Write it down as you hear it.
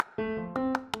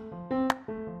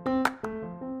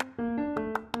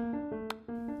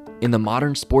In the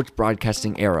modern sports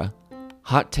broadcasting era,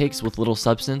 hot takes with little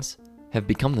substance have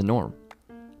become the norm.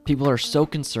 People are so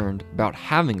concerned about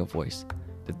having a voice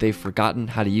that they've forgotten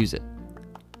how to use it.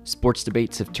 Sports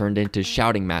debates have turned into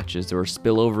shouting matches or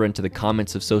spill over into the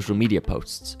comments of social media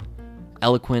posts.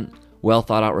 Eloquent,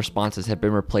 well-thought-out responses have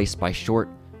been replaced by short,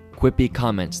 quippy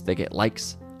comments that get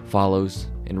likes, follows,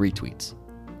 and retweets.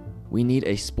 We need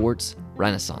a sports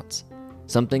renaissance,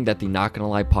 something that the Not Gonna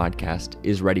Lie podcast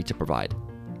is ready to provide.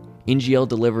 NGL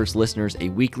delivers listeners a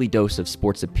weekly dose of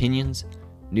sports opinions,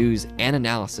 news, and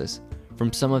analysis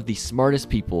from some of the smartest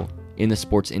people in the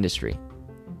sports industry.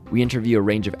 We interview a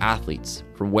range of athletes,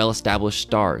 from well-established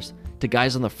stars to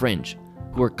guys on the fringe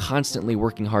who are constantly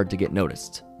working hard to get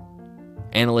noticed.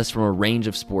 Analysts from a range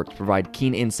of sports provide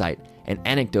keen insight and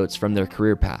anecdotes from their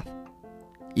career path.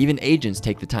 Even agents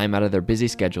take the time out of their busy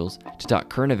schedules to talk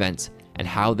current events and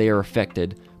how they are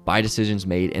affected by decisions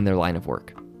made in their line of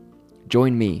work.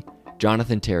 Join me,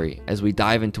 Jonathan Terry, as we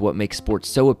dive into what makes sports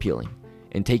so appealing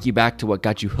and take you back to what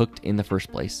got you hooked in the first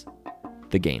place: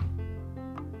 the game.